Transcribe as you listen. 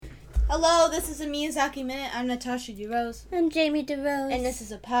Hello, this is a Miyazaki Minute. I'm Natasha DeRose. I'm Jamie DeRose. And this is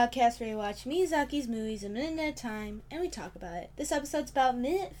a podcast where we watch Miyazaki's movies a minute at a time, and we talk about it. This episode's about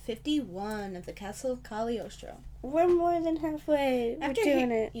minute 51 of the Castle of Cagliostro. We're more than halfway. We're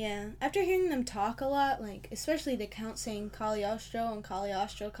doing it. Yeah. After hearing them talk a lot, like, especially the Count saying Cagliostro and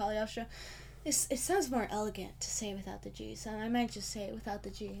Cagliostro, it sounds more elegant to say without the G, so I might just say it without the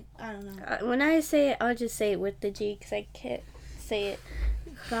G. I don't know. When I say it, I'll just say it with the G, because I can't say it.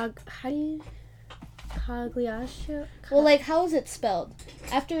 How do you... Cagliostro? Well, like, how is it spelled?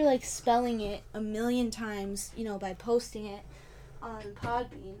 After, like, spelling it a million times, you know, by posting it on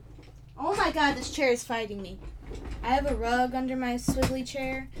Podbean. Oh my god, this chair is fighting me. I have a rug under my swivelly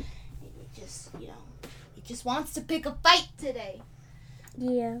chair. It just, it just wants to pick a fight today.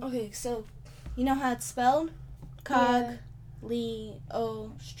 Yeah. Okay, so, you know how it's spelled? Cagliostro.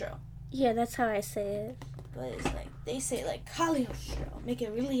 Yeah, that's how I say it. But it's like, they say like Cagliostro. Make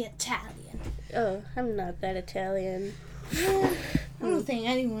it really Italian. Oh, I'm not that Italian. I don't think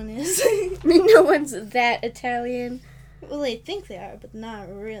anyone is. No one's that Italian. Well, they think they are, but not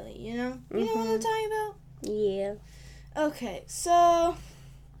really, you know? You know what I'm talking about? Yeah. Okay, so,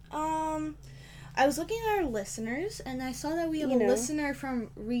 I was looking at our listeners, and I saw that we have a listener from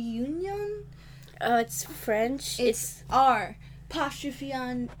Reunion. Oh, it's French? It's R. Apostrophe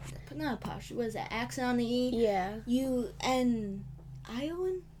on, not apostrophe, what is that, accent on the E? Yeah. Iowan?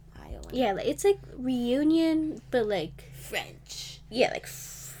 Yeah, like, it's like Reunion, but like... French. Yeah, like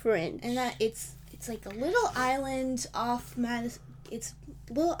French. And that it's like a little island off it's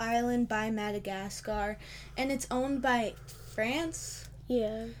a little island by Madagascar, and it's owned by France.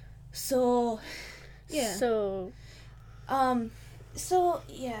 Yeah. So, yeah. So,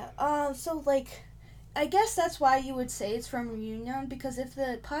 like, I guess that's why you would say it's from Reunion, because if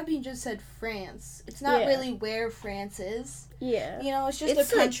the Podbean just said France, it's not really where France is. Yeah. You know, it's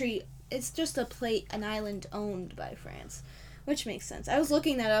just a country, it's just an island owned by France, which makes sense. I was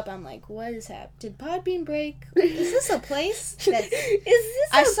looking that up, I'm like, what is happening? Did Podbean break? Is this a place? Place,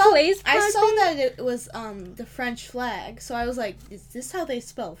 I saw that it was, the French flag, so I was like, is this how they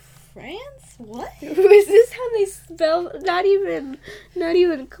spell France? What? Is this how they spell? Not even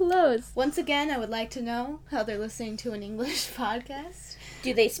close. Once again, I would like to know how they're listening to an English podcast.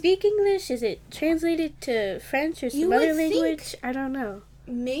 Do they speak English? Is it translated to French or some other language? I don't know.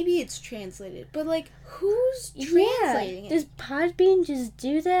 Maybe it's translated, but like, who's translating it? Does Podbean just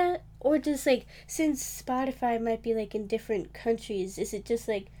do that? Or does, like, since Spotify might be, like, in different countries, is it just,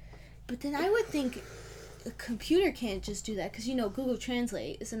 like... But then I would think a computer can't just do that, because, Google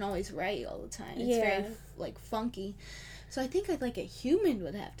Translate isn't always right all the time. It's very, like, funky. So I think, like, a human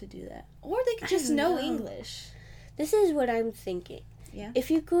would have to do that. Or they could just know English. This is what I'm thinking. Yeah. If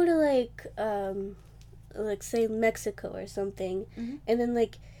you go to, like, say, Mexico or something, and then,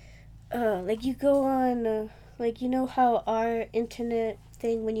 like, you go on, like, you know how our internet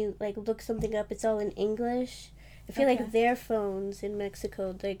thing, when you, like, look something up, it's all in English? I feel like their phones in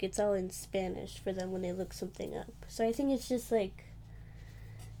Mexico, like, it's all in Spanish for them when they look something up. So I think it's just, like,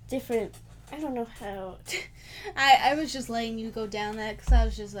 different. I don't know how. I was just letting you go down that, because I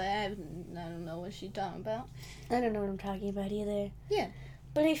was just like, I don't know what she's talking about. I don't know what I'm talking about either. Yeah.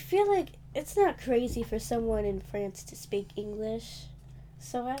 But I feel like it's not crazy for someone in France to speak English.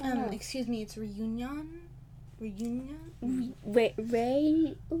 So I don't know. Excuse me, it's Reunion? Reunion? Reunion?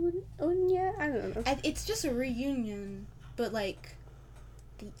 I don't know. It's just a reunion, but, like,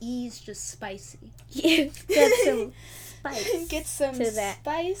 the E's just spicy. Yeah, get some spice. Get some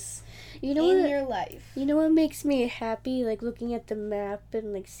spice in your life. You know what makes me happy? Like, looking at the map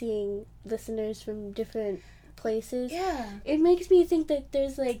and, like, seeing listeners from different places. Yeah. It makes me think that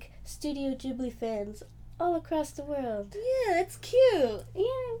there's, like, Studio Ghibli fans all across the world. Yeah, it's cute.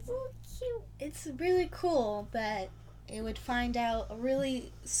 Yeah, it's so cute. It's really cool that it would find out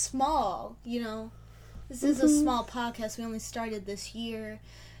really small, This is a small podcast. We only started this year.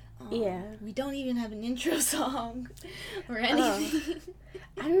 Yeah. We don't even have an intro song or anything.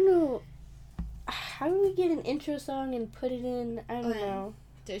 I don't know. How do we get an intro song and put it in? I don't know.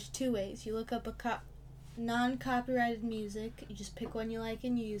 There's two ways. You look up a non-copyrighted music. You just pick one you like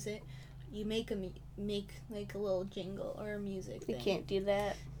and use it. You make like a little jingle or a music thing. We can't do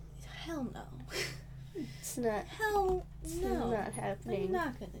that. Hell no. It's not. It's not happening. I'm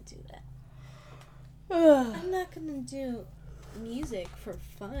not gonna do that. I'm not gonna do music for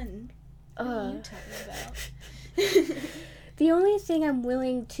fun. What are you talking about? The only thing I'm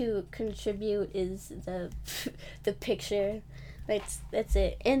willing to contribute is the picture. That's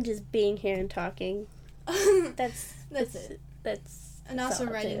it, and just being here and talking. That's it. And also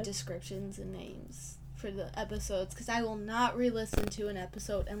writing descriptions and names for the episodes because I will not re-listen to an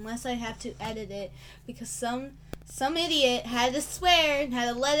episode unless I have to edit it because some idiot had to swear and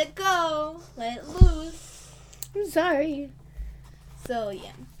had to let it go, let it loose. I'm sorry. So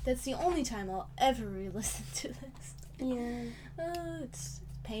yeah, that's the only time I'll ever re-listen to this. Yeah. It's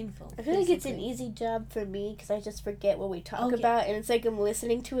painful. I feel like it's an easy job for me because I just forget what we talk Okay. about, and it's like I'm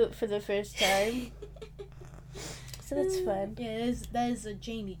listening to it for the first time. So that's fun. Yeah, that is a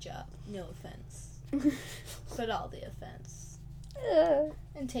Jamie job. No offense. But all the offense.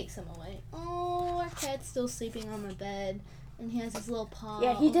 And take some away. Oh, our cat's still sleeping on my bed. And he has his little paw.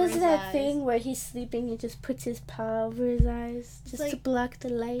 Yeah, he over does his that eyes. thing where he's sleeping and just puts his paw over his eyes just to block the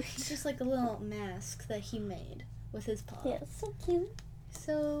light. It's just like a little mask that he made with his paw. Yeah, so cute.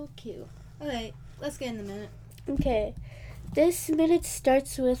 So cute. Okay, let's get in the minute. Okay, this minute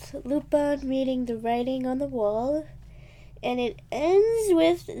starts with Lupin reading the writing on the wall, and it ends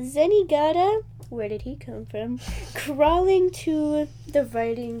with Zenigata, where did he come from, crawling to the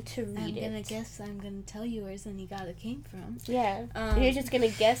writing to read it. I'm gonna tell you where Zenigata came from. Yeah, you're just gonna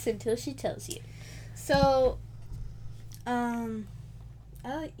guess until she tells you. So,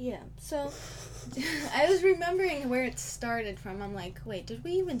 so I was remembering where it started from. I'm like, wait, did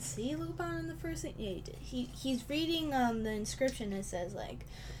we even see Lupin in the first thing? Yeah, he did. He's reading the inscription. It says like,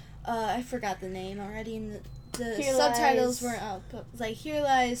 I forgot the name already, and the Here subtitles lies- were up. It was like, here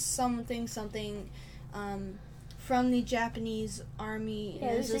lies something, from the Japanese army. Yeah,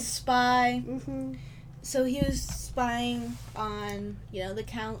 and it as was a like- spy. Mm-hmm. So he was spying on, the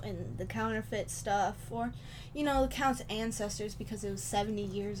Count and the counterfeit stuff, or, the Count's ancestors, because it was 70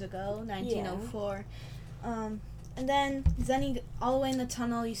 years ago, 1904. And then all the way in the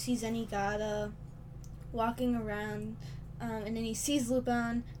tunnel, you see Zenigata walking around, and then he sees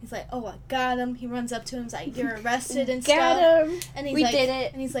Lupin. He's like, oh, I got him. He runs up to him. He's like, you're arrested and stuff. Got him. And he's We like, did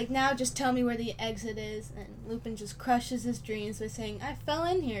it. And he's like, now just tell me where the exit is. And Lupin just crushes his dreams by saying, I fell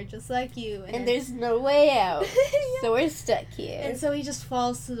in here just like you. And there's no way out. Yeah. So we're stuck here. And so he just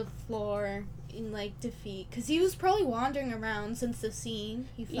falls to the floor in, defeat. Because he was probably wandering around since the scene.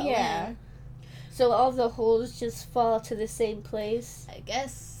 He fell in. So all the holes just fall to the same place. I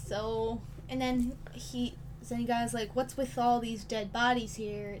guess so. And then Zenigata's like, what's with all these dead bodies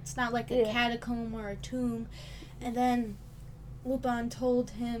here? It's not like a catacomb or a tomb. And then Lupin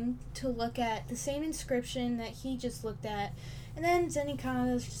told him to look at the same inscription that he just looked at. And then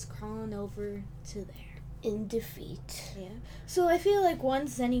Zenigata's just crawling over to there. In defeat. Yeah. So I feel like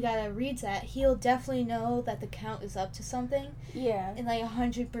once Zenigata reads that, he'll definitely know that the Count is up to something. Yeah. And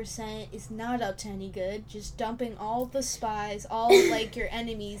 100% is not up to any good. Just dumping all the spies, all your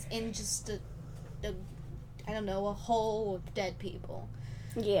enemies in just a hole of dead people.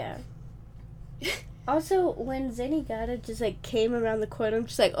 Yeah. Also, when Zenigata just came around the corner, I'm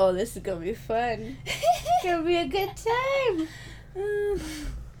just like, oh, this is gonna be fun. It's gonna be a good time.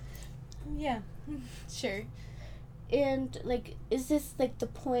 Yeah, sure. And is this the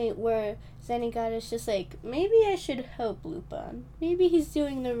point where Zenigata's just maybe I should help Lupin. Maybe he's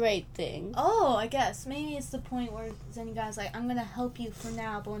doing the right thing. Oh, I guess. Maybe it's the point where Zenigata's like, I'm gonna help you for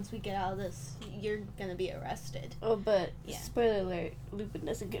now, but once we get out of this, you're gonna be arrested. Oh, but Yeah. spoiler alert, Lupin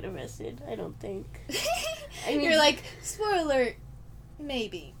doesn't get arrested, I don't think. I mean, You're like, spoiler alert,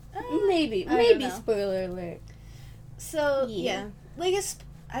 maybe. Maybe I don't know. spoiler alert. So, Yeah.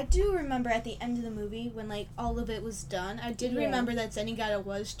 I do remember at the end of the movie when all of it was done. I did Yeah. remember that Zenigata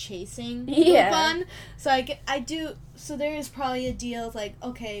was chasing Yeah. Lupin. So I do. So there is probably a deal of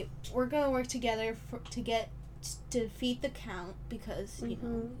okay, we're gonna work together to defeat the Count because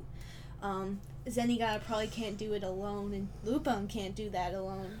Zenigata probably can't do it alone, and Lupin can't do that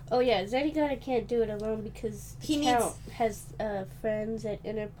alone. Oh yeah, Zenigata can't do it alone because He the needs- Count has friends at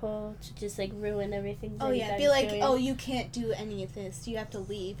Interpol to just ruin everything. Oh yeah, be Zenigata's like, doing. oh, you can't do any of this. You have to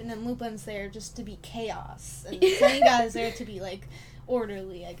leave, and then Lupin's there just to be chaos, and Zenigata's there to be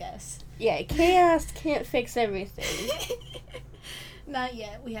orderly, I guess. Yeah, chaos can't fix everything. Not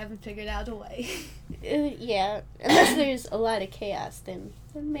yet. We haven't figured out a way. Yeah, unless there's a lot of chaos, then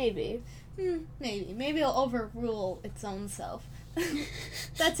maybe. Maybe it'll overrule its own self.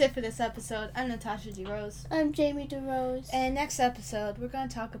 That's it for this episode. I'm Natasha DeRose. I'm Jamie DeRose. And next episode, we're going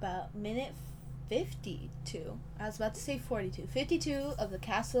to talk about minute 52. I was about to say 42. 52 of the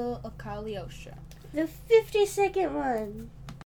Castle of Cagliostro. The 52nd one.